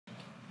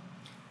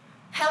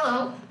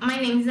Hello, my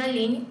name is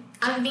Aline.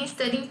 I've been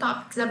studying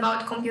topics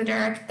about computer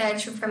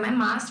architecture for my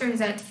master's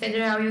at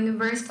Federal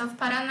University of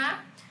Paraná,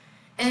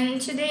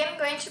 and today I'm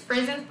going to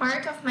present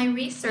part of my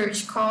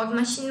research called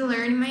Machine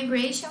Learning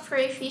Migration for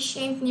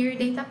Efficient Near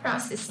Data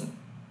Processing.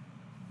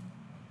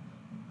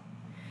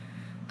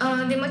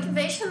 The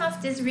motivation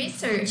of this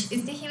research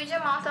is the huge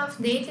amount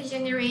of data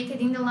generated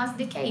in the last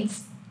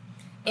decades.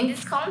 In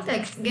this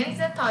context, Guns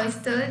et al.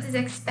 Studies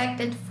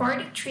expected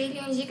 40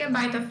 trillion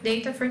gigabytes of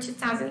data for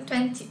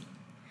 2020.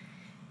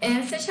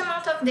 And such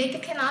amount of data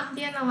cannot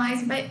be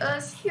analyzed by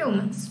us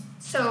humans.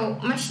 So,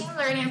 machine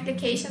learning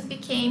applications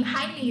became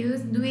highly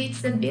used due to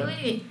its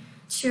ability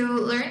to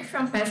learn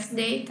from past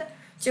data,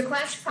 to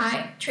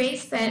classify,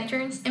 trace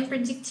patterns, and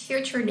predict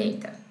future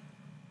data.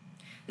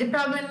 The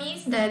problem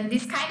is that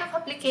this kind of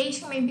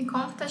application may be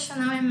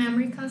computational and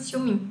memory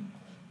consuming.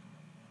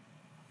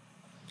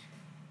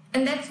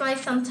 And that's why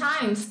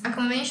sometimes a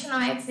conventional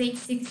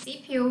x86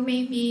 CPU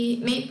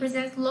may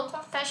present low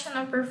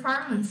computational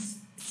performance,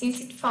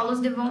 since it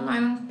follows the von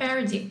Neumann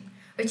paradigm,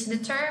 which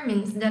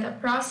determines that a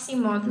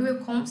processing module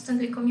will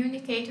constantly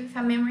communicate with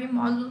a memory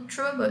module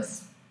through a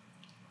bus.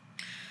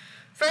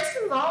 First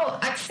of all,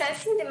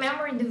 accessing the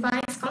memory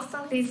device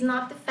constantly is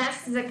not the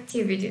fastest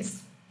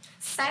activities.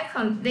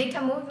 Second, data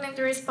movement is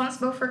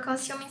responsible for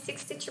consuming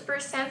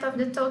 62% of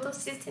the total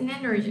system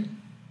energy.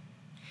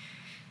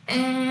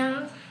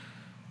 And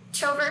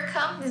to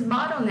overcome this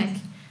bottleneck,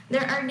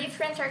 there are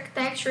different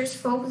architectures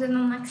focused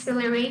on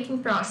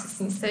accelerating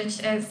processing, such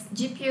as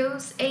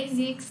GPUs,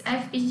 ASICs,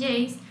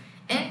 FPGAs,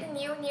 and the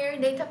new near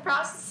data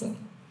processing.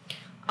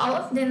 All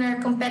of them are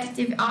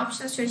competitive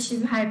options to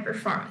achieve high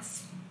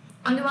performance.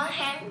 On the one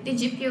hand, the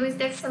GPU is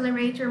the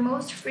accelerator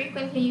most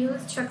frequently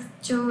used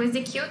to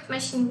execute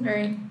machine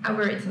learning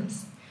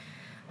algorithms,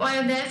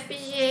 while the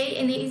FPGA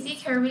and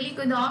ASIC are really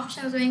good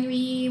options when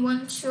we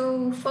want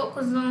to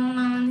focus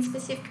on a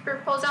specific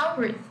purpose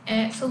algorithm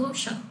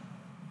solution.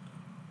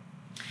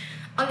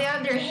 On the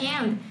other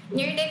hand,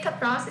 near data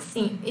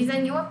processing is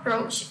a new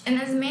approach, and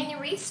as many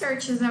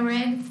researchers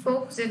already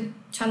focused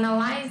to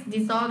analyze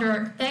these other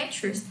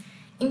architectures,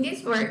 in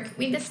this work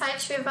we decided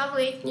to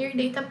evaluate near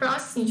data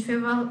processing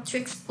to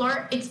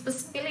explore its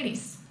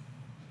possibilities.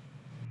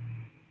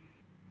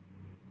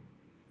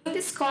 In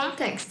this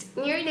context,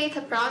 near data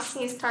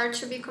processing started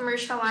to be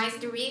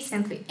commercialized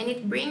recently, and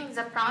it brings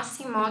a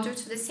processing module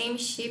to the same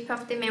chip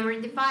of the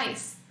memory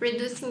device,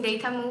 reducing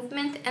data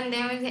movement and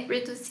then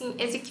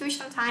reducing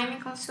execution time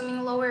and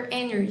consuming lower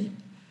energy.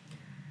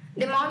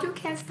 The module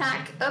can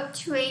stack up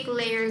to 8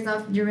 layers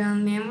of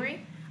DRAM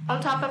memory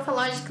on top of a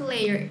logic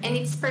layer, and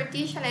it's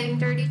partitioned in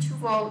 32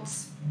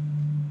 vaults.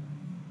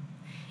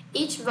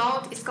 Each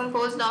vault is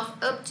composed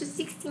of up to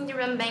 16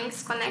 DRAM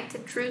banks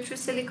connected through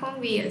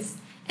silicon vias,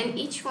 and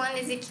each one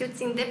executes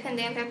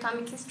independent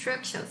atomic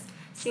instructions,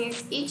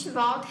 since each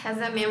vault has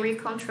a memory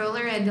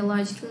controller at the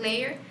logic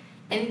layer,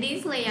 and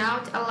this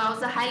layout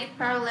allows a highly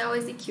parallel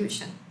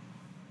execution.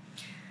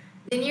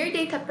 The near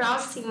data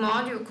processing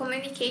module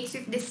communicates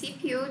with the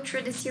CPU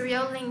through the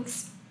serial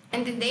links,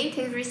 and the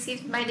data is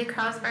received by the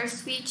crossbar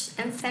switch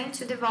and sent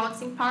to the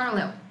vaults in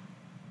parallel.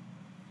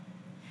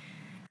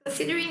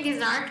 Considering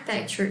this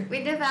architecture,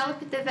 we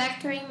developed the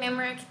Vector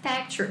in-Memory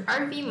Architecture,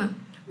 or VIMA,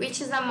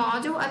 which is a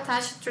module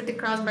attached to the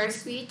crossbar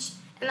switch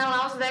and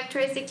allows vector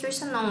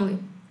execution only.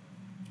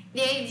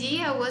 The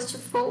idea was to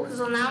focus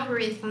on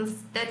algorithms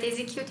that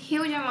execute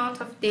huge amounts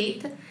of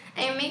data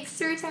and make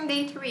certain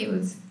data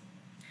reuse.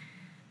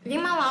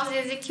 VIM allows the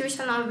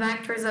execution of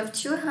vectors of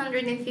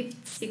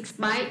 256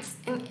 bytes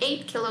and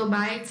 8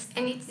 kilobytes,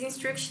 and its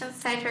instruction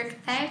set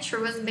architecture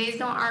was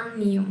based on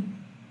ARM-Neon.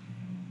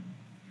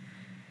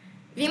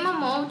 VIMA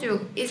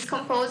module is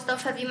composed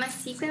of a VIMA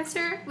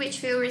sequencer,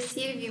 which will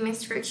receive VIMA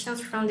instructions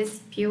from the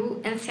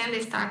CPU and send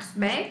the status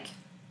back,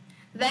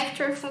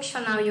 vector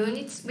functional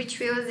units,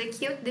 which will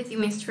execute the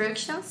VIMA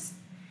instructions,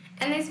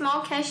 and a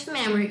small cache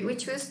memory,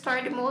 which will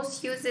store the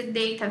most used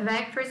data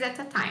vectors at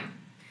a time.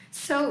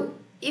 So,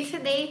 if the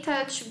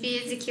data to be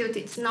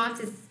executed is not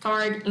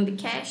stored in the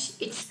cache,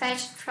 it's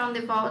fetched from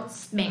the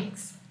vault's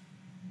banks.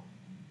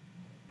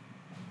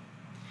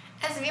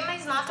 As VIMA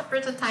is not a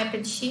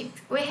prototyped chip,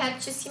 we had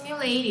to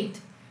simulate it.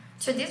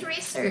 To this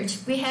research,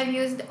 we have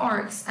used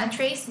ORCS, a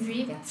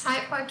trace-driven,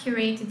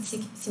 cycle-accurate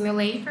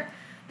simulator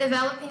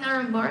developed in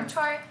our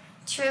laboratory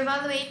to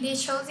evaluate the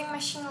chosen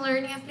machine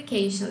learning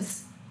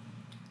applications.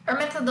 Our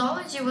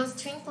methodology was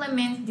to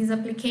implement these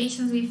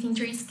applications with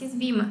Intrinsic's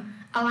VIMA,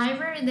 a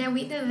library that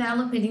we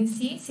developed in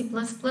C++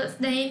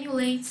 that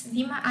emulates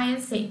VIMA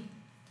ISA.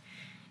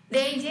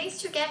 The idea is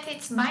to get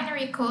its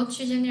binary code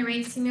to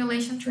generate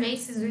simulation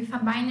traces with a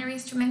binary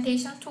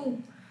instrumentation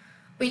tool,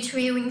 which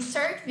will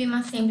insert VIMA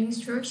assembly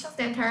instructions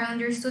that are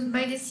understood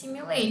by the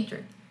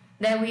simulator,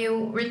 that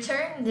will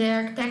return the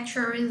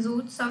architectural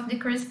results of the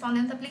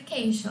correspondent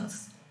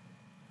applications.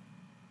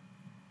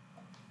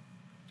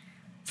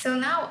 So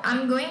now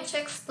I'm going to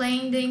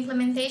explain the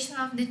implementation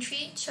of the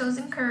 3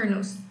 chosen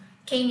kernels: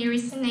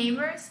 k-nearest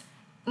neighbors,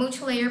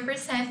 multilayer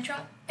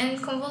perceptron,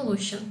 and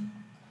convolution.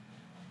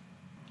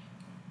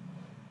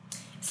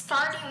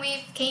 Starting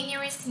with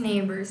k-nearest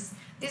neighbors.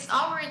 This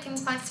algorithm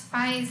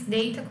classifies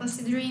data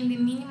considering the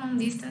minimum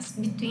distance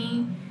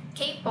between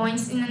k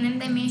points in an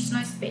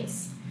n-dimensional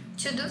space.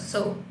 To do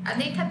so, a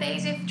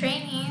database with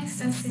training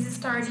instances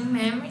stored in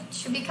memory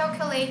should be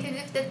calculated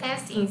with the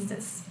test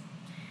instance.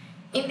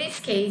 In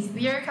this case,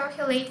 we are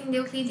calculating the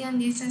Euclidean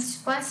distance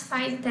to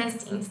classify the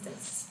test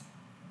instance.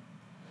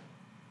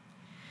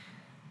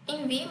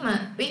 In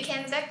Vima, we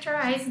can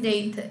vectorize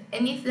data,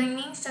 and if an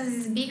instance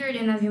is bigger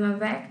than a Vima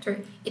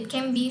vector, it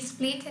can be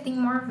split in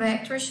more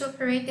vectors to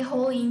operate the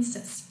whole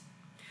instance.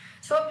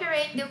 To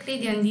operate the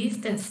Euclidean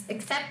distance,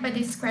 except by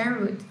the square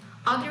root,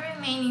 all the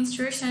remaining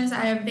instructions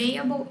are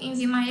available in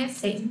Vima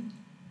SA. In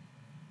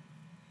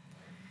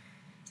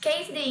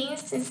case the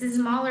instance is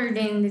smaller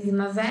than the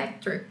Vima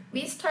vector,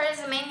 we store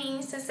as many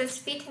instances as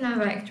fit in a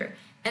vector,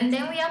 and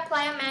then we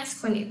apply a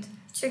mask on it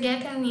to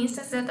get an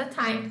instance at a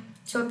time,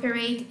 to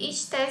operate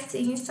each test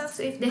instance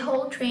with the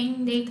whole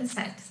training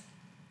dataset.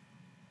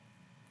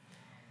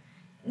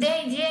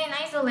 The idea in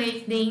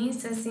isolate the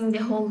instance in the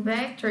whole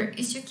vector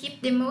is to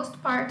keep the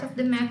most part of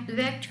the map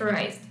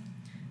vectorized.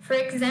 For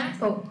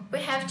example, we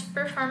have to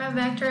perform a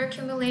vector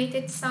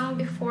accumulated sum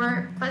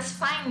before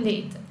classifying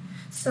data.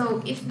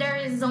 So if there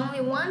is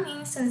only one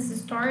instance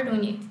stored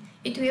on it,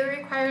 it will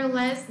require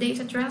less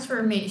data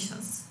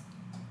transformations.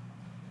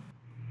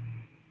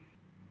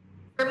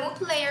 For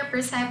multi-layer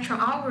perception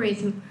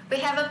algorithm, we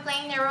have a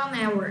plain neural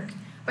network,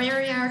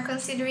 where we are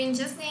considering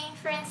just the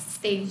inference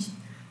stage.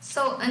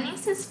 So an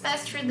instance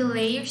passed through the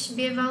layer should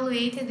be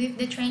evaluated with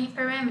the training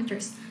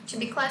parameters to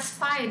be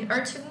classified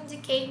or to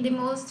indicate the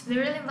most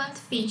relevant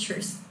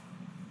features.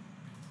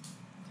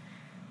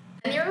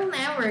 A neural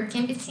network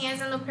can be seen as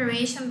an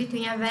operation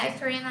between a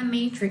vector and a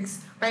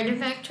matrix, where the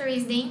vector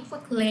is the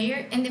input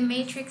layer and the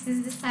matrix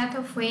is the set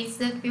of weights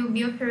that will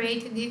be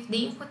operated with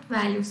the input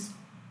values.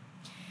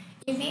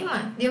 In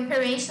Vima, the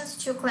operations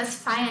to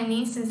classify an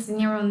instance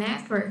neural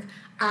network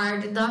are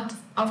the dot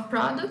of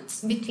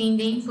products between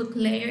the input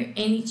layer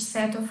and each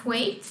set of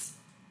weights,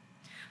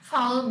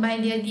 followed by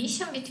the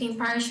addition between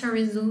partial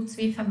results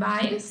with a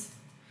bias,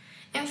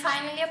 and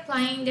finally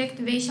applying the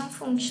activation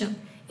function.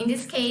 In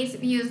this case,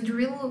 we use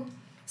drill,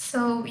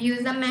 so we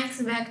use the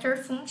max vector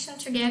function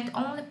to get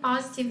only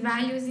positive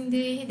values in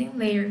the hidden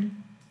layer.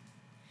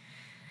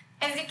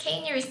 As the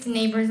k-nearest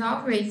neighbors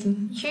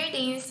algorithm, here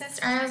the instances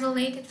are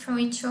isolated from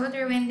each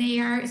other when they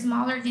are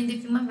smaller than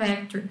the Vima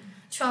vector,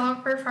 to allow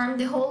to perform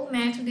the whole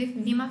method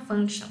with Vima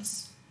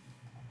functions.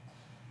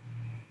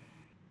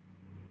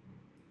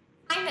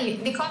 Finally,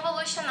 the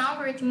convolution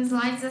algorithm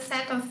slides a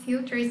set of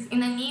filters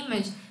in an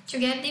image to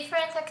get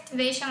different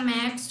activation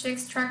maps to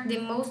extract the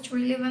most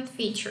relevant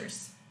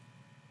features.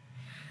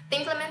 The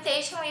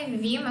implementation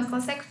with Vima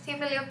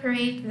consecutively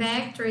operates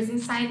vectors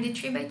inside the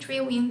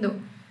 3x3 window,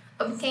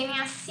 obtaining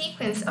a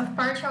sequence of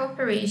partial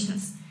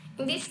operations.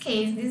 In this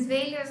case, these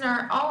values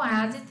are all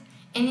added,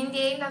 and in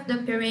the end of the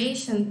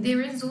operation, the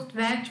result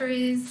vector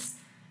is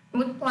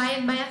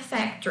multiplied by a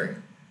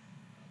factor.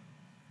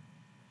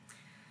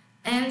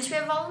 And to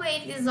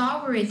evaluate these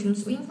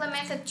algorithms, we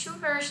implemented two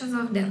versions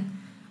of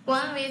them,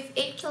 one with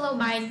 8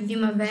 kilobyte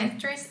Vima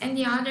vectors and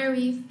the other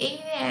with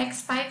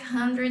AVX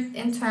 512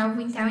 Intel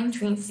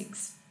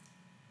intrinsics.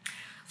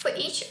 For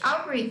each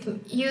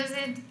algorithm, used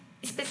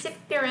specific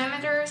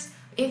parameters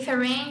with a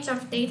range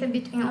of data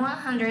between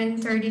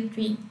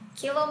 133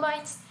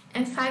 kilobytes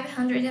and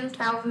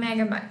 512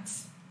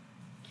 megabytes.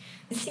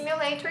 The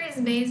simulator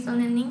is based on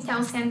an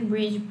Intel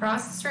SandBridge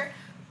processor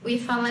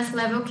with a last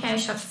level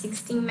cache of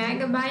 16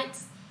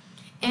 megabytes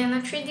and a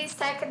 3D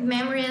stacked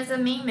memory as a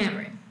main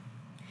memory.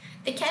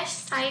 The cache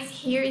size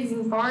here is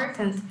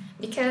important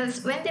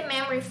because when the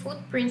memory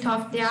footprint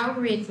of the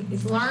algorithm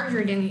is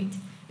larger than it,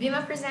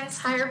 Vima presents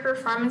higher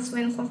performance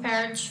when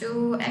compared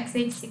to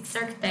x86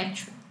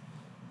 architecture.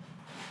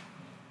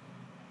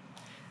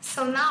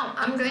 So now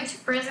I'm going to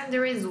present the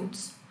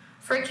results.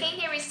 For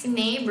k-nearest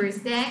neighbors,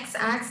 the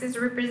x-axis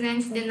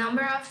represents the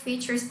number of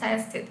features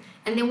tested,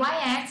 and the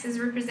y-axis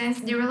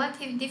represents the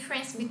relative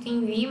difference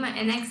between Vima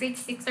and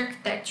x86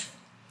 architecture.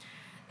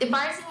 The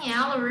bars in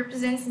yellow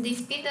represents the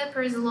speed up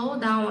or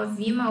slowdown of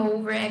Vima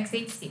over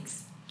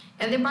x86,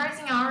 and the bars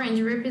in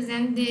orange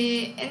represent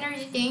the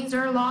energy gains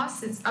or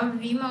losses of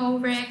Vima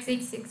over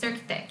x86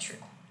 architecture.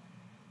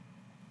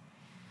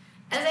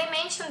 As I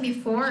mentioned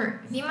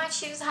before, Vima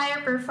achieves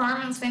higher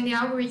performance when the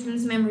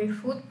algorithm's memory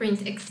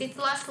footprint exceeds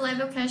last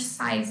level cache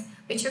size,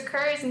 which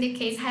occurs in the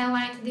case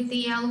highlighted in the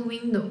yellow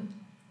window.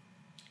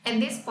 At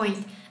this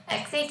point,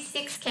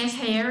 x86 cache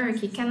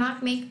hierarchy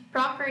cannot make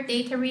proper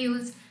data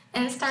reuse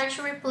and start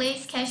to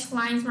replace cache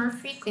lines more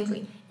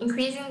frequently,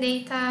 increasing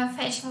data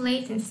fetching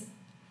latency.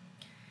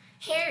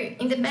 Here,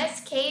 in the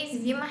best case,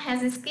 Vima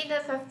has a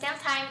speedup of 10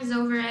 times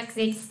over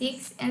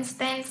x86 and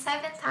spends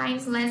 7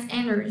 times less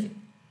energy.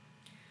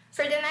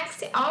 For the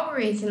next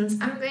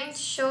algorithms, I'm going to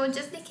show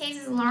just the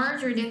cases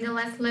larger than the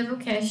last level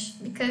cache,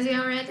 because we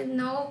already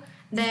know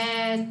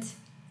that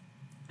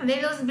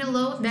values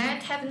below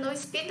that have no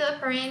speed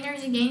up or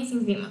energy gains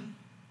in Vima.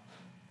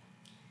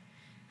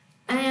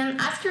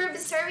 And after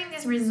observing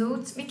these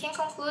results, we can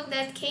conclude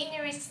that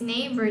k-nearest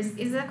neighbors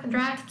is a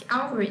quadratic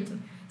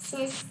algorithm,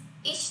 since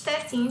each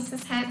test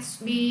instance has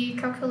to be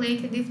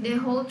calculated with the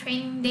whole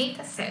training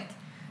data set.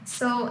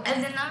 So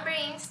as the number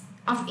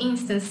of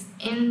instances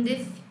and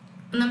the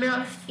number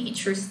of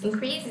features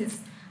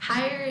increases,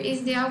 higher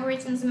is the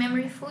algorithm's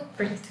memory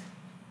footprint.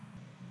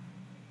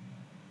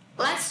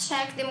 Let's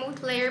check the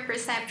multi-layer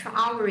perceptron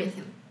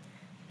algorithm.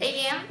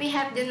 Again, we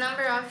have the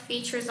number of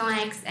features on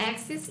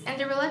x-axis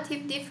and the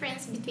relative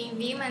difference between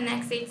VIMA and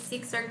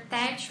x86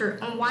 architecture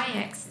on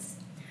y-axis.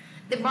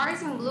 The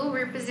bars in blue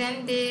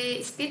represent the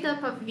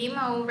speedup of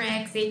VIMA over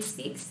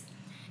x86,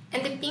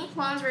 and the pink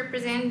ones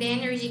represent the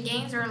energy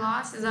gains or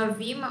losses of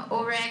VIMA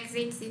over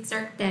x86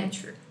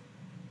 architecture.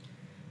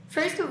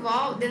 First of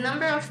all, the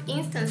number of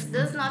instances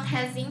does not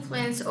have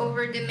influence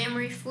over the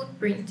memory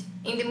footprint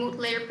in the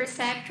multi-layer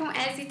perceptron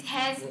as it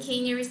has in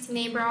k-nearest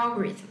neighbor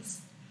algorithms.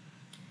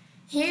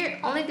 Here,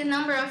 only the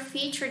number of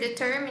features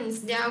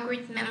determines the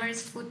algorithm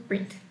memory's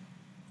footprint.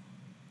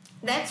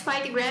 That's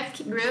why the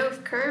graphic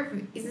growth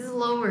curve is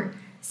slower,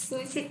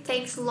 since it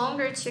takes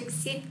longer to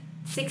exceed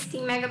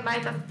 16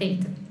 megabytes of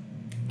data.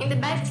 In the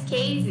best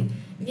case,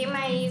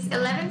 VIMA is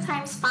 11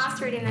 times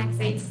faster than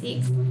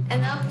x86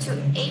 and up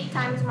to 8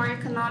 times more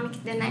economic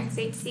than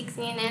x86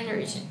 in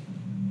energy.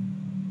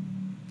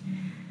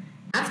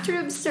 After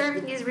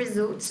observing these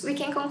results, we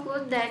can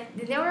conclude that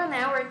the neural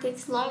network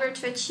takes longer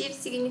to achieve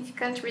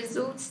significant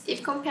results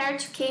if compared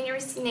to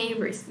k-nearest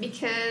neighbors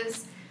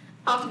because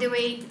of the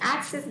way it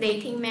accesses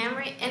data in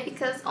memory and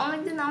because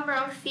only the number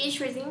of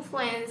features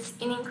influence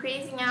in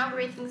increasing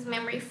algorithm's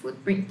memory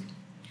footprint.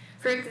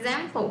 For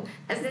example,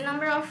 as the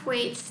number of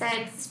weight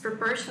sets is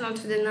proportional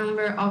to the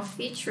number of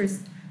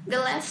features, the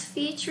less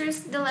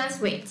features, the less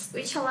weights,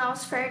 which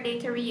allows fair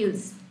data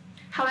reuse.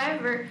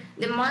 However,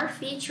 the more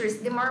features,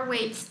 the more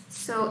weights,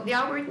 so the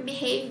algorithm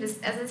behaves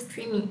as a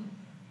streaming.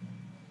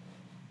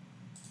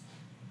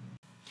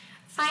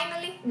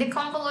 Finally, the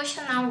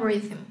convolution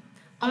algorithm.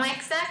 On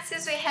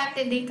x-axis, we have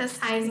the data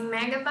size in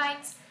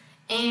megabytes,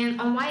 and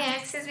on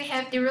y-axis, we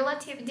have the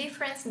relative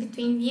difference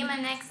between VIMA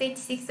and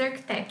x86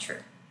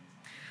 architecture.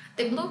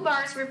 The blue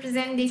bars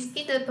represent the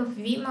speedup of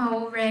VIMA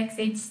over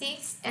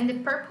x86, and the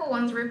purple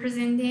ones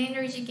represent the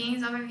energy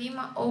gains of a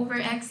VIMA over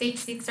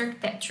x86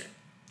 architecture.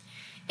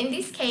 In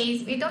this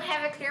case, we don't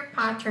have a clear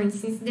pattern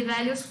since the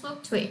values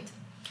fluctuate,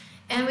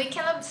 and we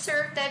can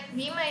observe that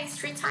VIMA is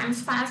 3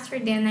 times faster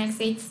than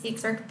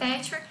x86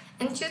 architecture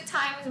and 2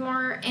 times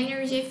more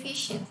energy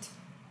efficient.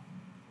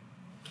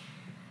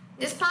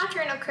 This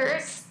pattern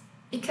occurs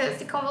because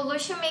the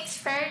convolution makes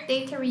fair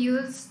data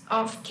reuse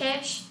of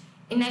cache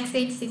in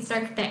x86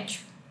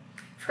 architecture.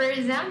 For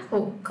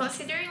example,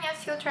 considering a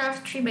filter of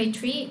 3 by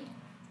 3,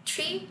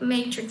 3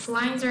 matrix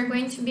lines are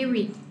going to be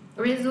read,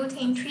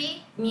 resulting in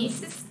 3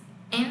 misses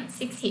and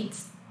 6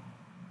 hits.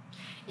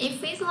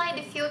 If we slide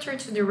the filter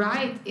to the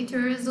right, it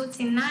will result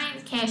in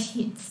 9 cache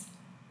hits.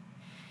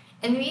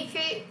 And if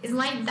we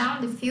slide down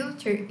the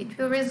filter, it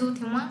will result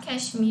in 1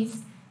 cache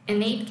miss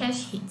and 8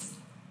 cache hits.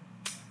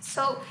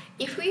 So,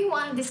 if we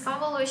want this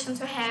convolution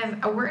to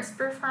have a worse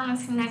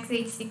performance in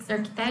x86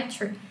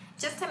 architecture,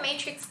 just a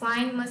matrix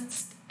line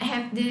must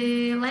have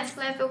the last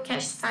level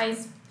cache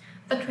size.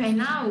 But right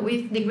now,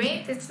 with the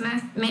greatest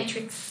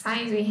matrix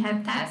size we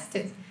have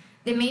tested,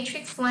 the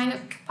matrix line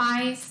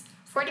occupies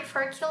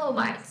 44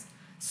 kilobytes,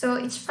 so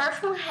it's far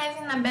from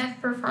having a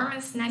bad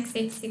performance in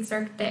x86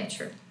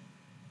 architecture.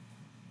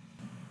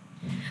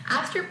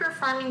 After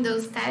performing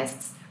those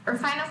tests, our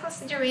final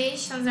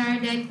considerations are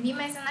that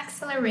VIMA is an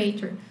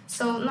accelerator,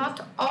 so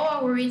not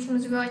all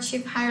algorithms will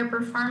achieve higher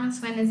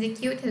performance when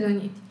executed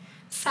on it.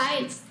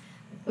 Besides,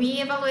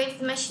 we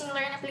evaluated machine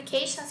learning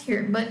applications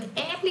here, but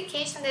any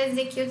application that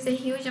executes a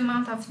huge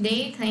amount of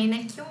data and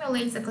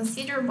accumulates a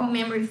considerable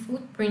memory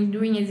footprint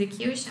during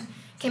execution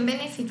can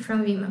benefit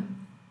from VIMA.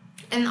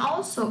 And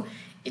also,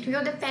 it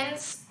will depend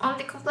on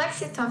the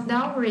complexity of the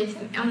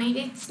algorithm and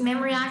its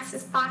memory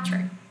access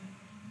pattern.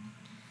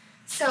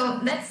 So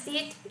that's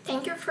it.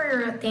 Thank you for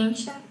your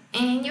attention,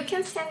 and you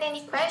can send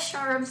any question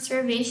or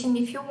observation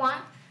if you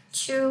want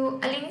to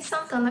Aline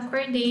Santana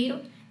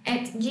Cordeiro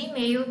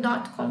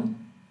 @gmail.com.